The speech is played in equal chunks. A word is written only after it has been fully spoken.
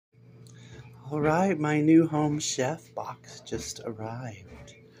Alright, my new home chef box just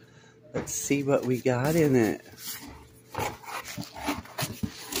arrived. Let's see what we got in it.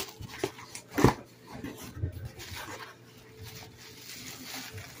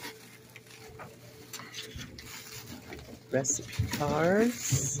 Recipe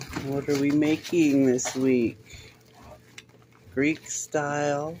cards. What are we making this week? Greek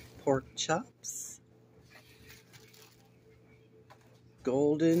style pork chops.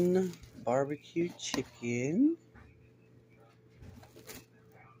 Golden barbecue chicken.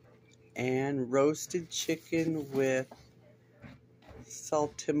 And roasted chicken with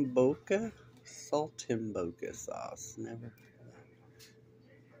saltimbocca sauce. Never heard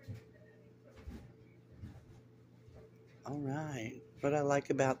of that. Alright, what I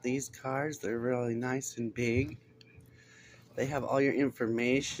like about these cards, they're really nice and big. They have all your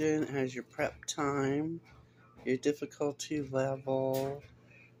information. It has your prep time, your difficulty level,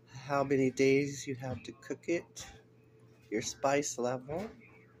 how many days you have to cook it, your spice level.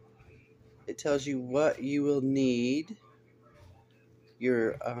 It tells you what you will need,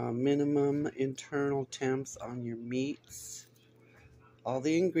 your minimum internal temps on your meats, all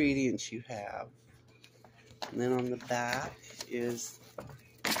the ingredients you have. And then on the back is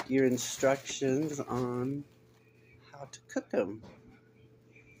your instructions on how to cook them.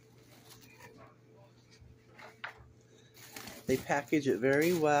 They package it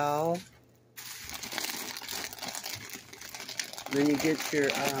very well. Then you get your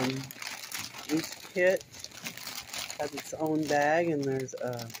each kit has its own bag, and there's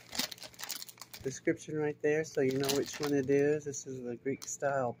a description right there so you know which one it is. This is the Greek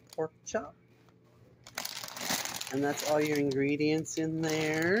style pork chop, and that's all your ingredients in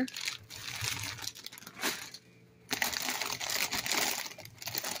there.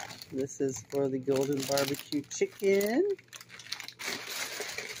 This is for the golden barbecue chicken,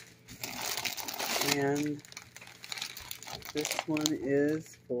 and this one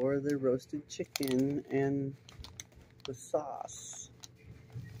is for the roasted chicken and the sauce.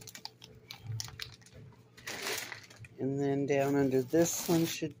 And then down under this one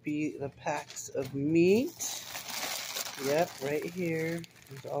should be the packs of meat. Yep, right here.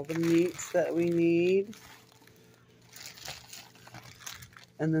 There's all the meats that we need.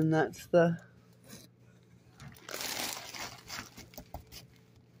 And then that's the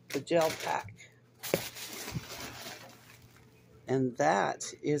gel pack. And that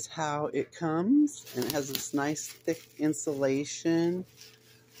is how it comes. And it has this nice thick insulation.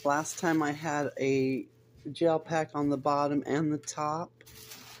 Last time I had a gel pack on the bottom and the top.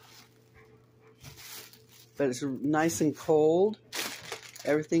 But it's nice and cold.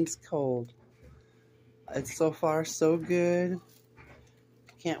 Everything's cold. It's so far so good.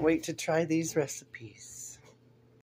 Can't wait to try these recipes.